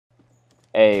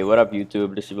Hey, what up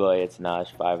YouTube? This is your boy, it's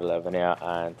Nash511 here,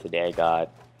 and today I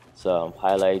got some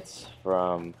highlights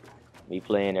from me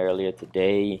playing earlier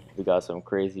today. We got some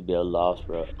crazy build offs,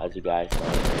 bro, as you guys know,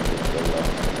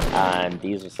 and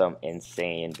these were some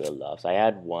insane build offs. I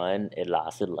had one, it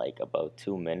lasted like about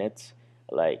 2 minutes,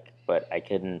 but I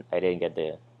didn't get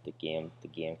the game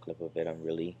clip of it. I'm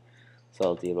really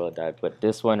salty about that. But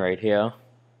this one right here,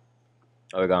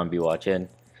 we're gonna be watching.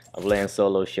 I'm playing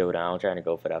solo showdown, trying to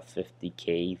go for that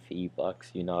 50k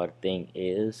V-Bucks. You know what the thing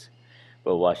is.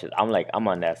 But watch it. I'm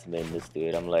underestimating this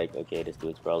dude. I'm like, okay, this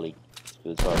dude's probably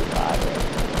bad,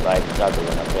 right? So I start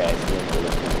building up here. I see him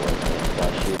building towards me. So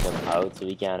I shoot him out so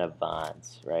he can't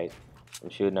advance, right? I'm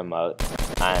shooting him out,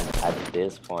 and at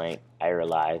this point, I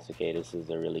realize, okay, this is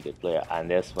a really good player.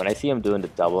 And when I see him doing the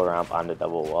double ramp on the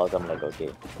double walls, I'm like,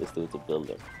 okay, this dude's a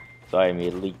builder. So I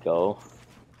immediately go,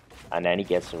 and then he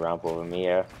gets to ramp over me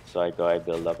here. So I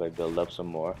build up some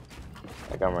more.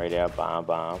 Like I'm right there, bomb,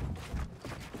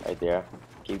 right there.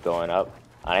 Keep going up.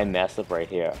 And I messed up right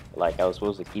here. Like I was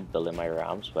supposed to keep building my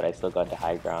ramps, but I still got the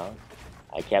high ground.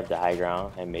 I kept the high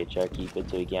ground and made sure I keep it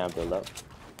so he can't build up.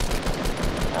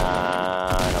 And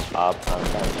I'm up. I'm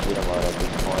trying to shoot him out at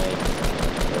this point.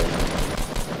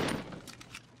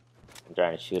 I'm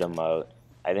trying to shoot him out.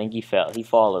 I think he fell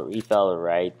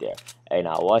right there. Hey,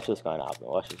 now watch what's gonna happen.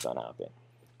 Watch what's gonna happen.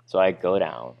 So I go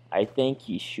down. I think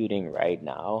he's shooting right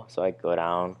now. So I go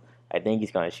down. I think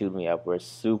he's gonna shoot me up. We're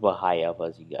super high up,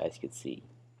 as you guys can see.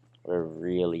 We're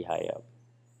really high up.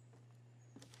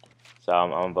 So I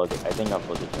think I'm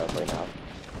about to jump right now.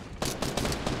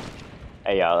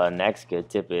 Hey y'all, the next good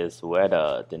tip is wear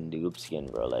the noob skin,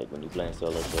 bro. Like when you playing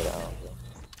solo showdown, bro.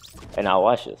 And now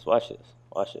watch this.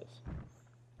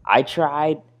 I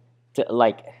tried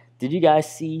to did you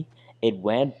guys see? It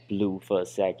went blue for a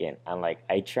second, and I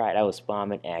was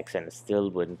spamming X and it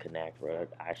still wouldn't connect, bro.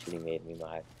 It actually made me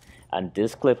mad. And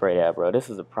this clip right here, bro, this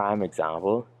is a prime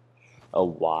example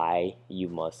of why you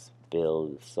must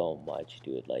build so much,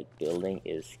 dude. Like building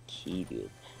is key, dude.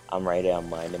 I'm right there, I'm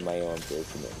minding my own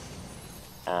business,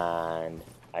 and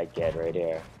I get right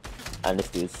there, and this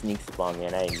dude sneaks up on me,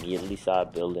 and I immediately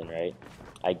start building. Right,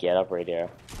 I get up right there.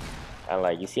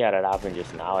 And you see how that happened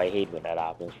just now? I hate when that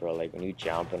happens, bro. Like when you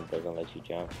jump and it doesn't let you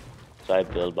jump. So I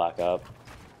build back up.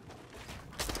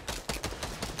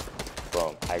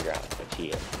 Boom, high ground, that's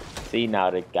here. See now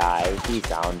the guy, he's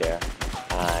down there.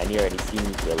 And you already see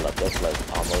me build up. That's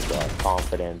like almost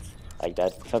confidence. Like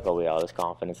that took away all his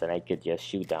confidence, and I could just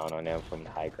shoot down on him from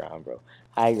the high ground, bro.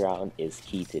 High ground is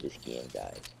key to this game,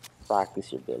 guys.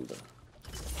 Practice your building.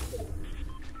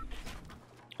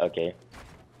 Okay.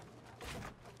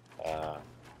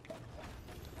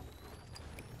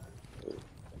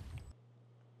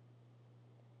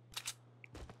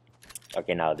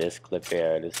 Okay, now this clip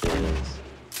here, this is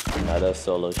another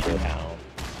solo showdown.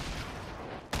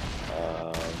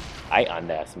 I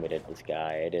underestimated this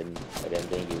guy. I didn't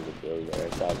think he was a builder. I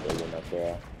started building up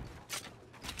there.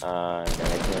 And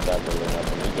then I couldn't start building up,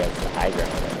 and he gets the high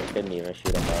ground, and I couldn't even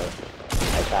shoot him out.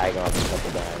 I tried going for a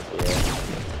couple times here.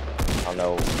 I don't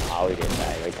know how he didn't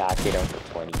die. I targeted him for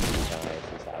 22 times.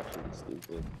 It's absolutely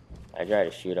stupid. I tried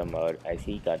to shoot him out. I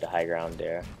see he got the high ground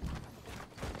there.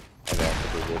 I got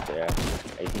pretty good there. I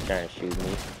see he's trying to shoot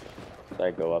me. So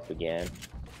I go up again.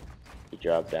 He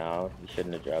dropped down. He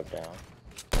shouldn't have dropped down.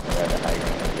 I got the high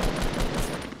ground again.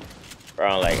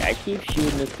 Bro, I keep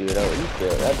shooting this dude out.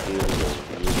 That dude was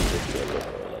really good builder,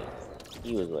 bro.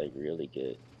 He was really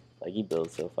good. He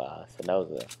built so fast. And that was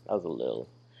a little.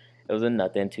 It wasn't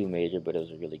nothing too major, but it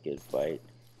was a really good fight.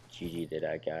 GG to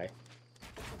that guy.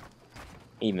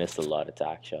 He missed a lot of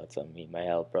attack shots on me. My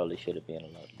health probably should have been a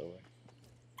lot lower.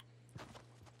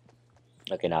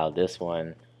 Okay, now this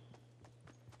one,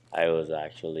 I was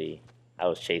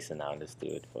chasing down this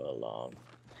dude for a long.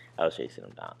 I was chasing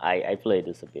him down. I played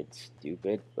this a bit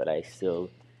stupid, but I still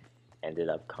ended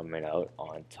up coming out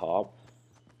on top.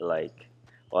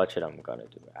 Watch what I'm gonna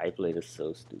do. I played this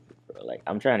so stupid, bro.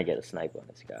 I'm trying to get a snipe on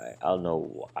this guy. I don't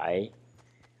know why.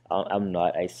 I'm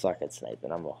not. I suck at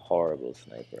sniping. I'm a horrible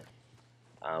sniper.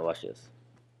 Watch this.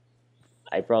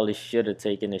 I probably should have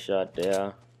taken the shot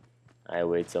there. I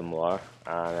wait some more,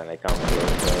 and then I come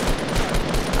closer,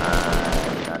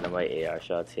 and none of my AR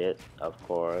shots hit, of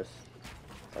course.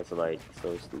 That's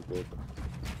so stupid.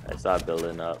 I start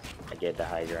building up. I get the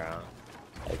high ground.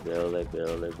 I build.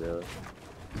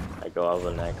 I go up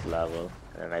the next level,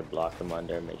 and then I block him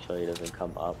under, make sure he doesn't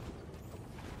come up.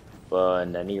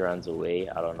 And then he runs away.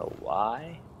 I don't know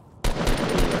why.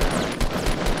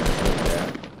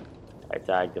 I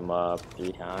tagged him up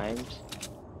 3 times.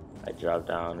 I drop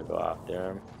down to go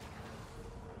after him,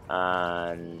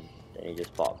 and and he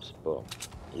just pops. Boom,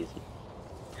 easy.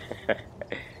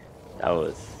 That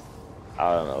was,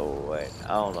 I don't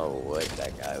know what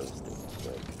that guy was doing,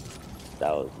 but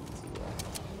that was easy. Yeah.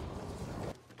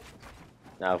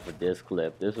 Now for this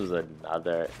clip, this was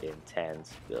another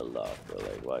intense build off, bro.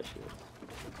 Like watch this.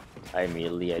 I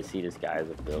see this guy as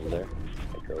a builder,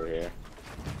 like over here.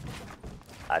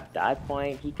 At that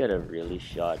point, he could have really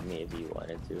shot me if he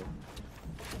wanted to.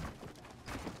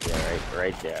 Yeah,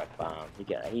 right there, bam.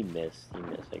 He missed.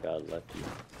 I got lucky.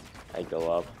 I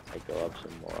go up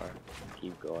some more.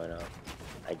 Keep going up.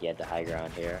 I get the high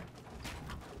ground here,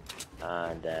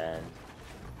 and then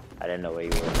I didn't know where he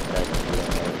was.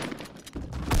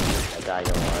 I died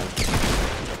in one.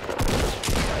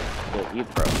 You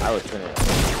bro, I was finished.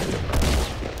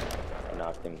 I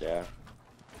knocked him there,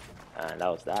 and that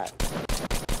was that.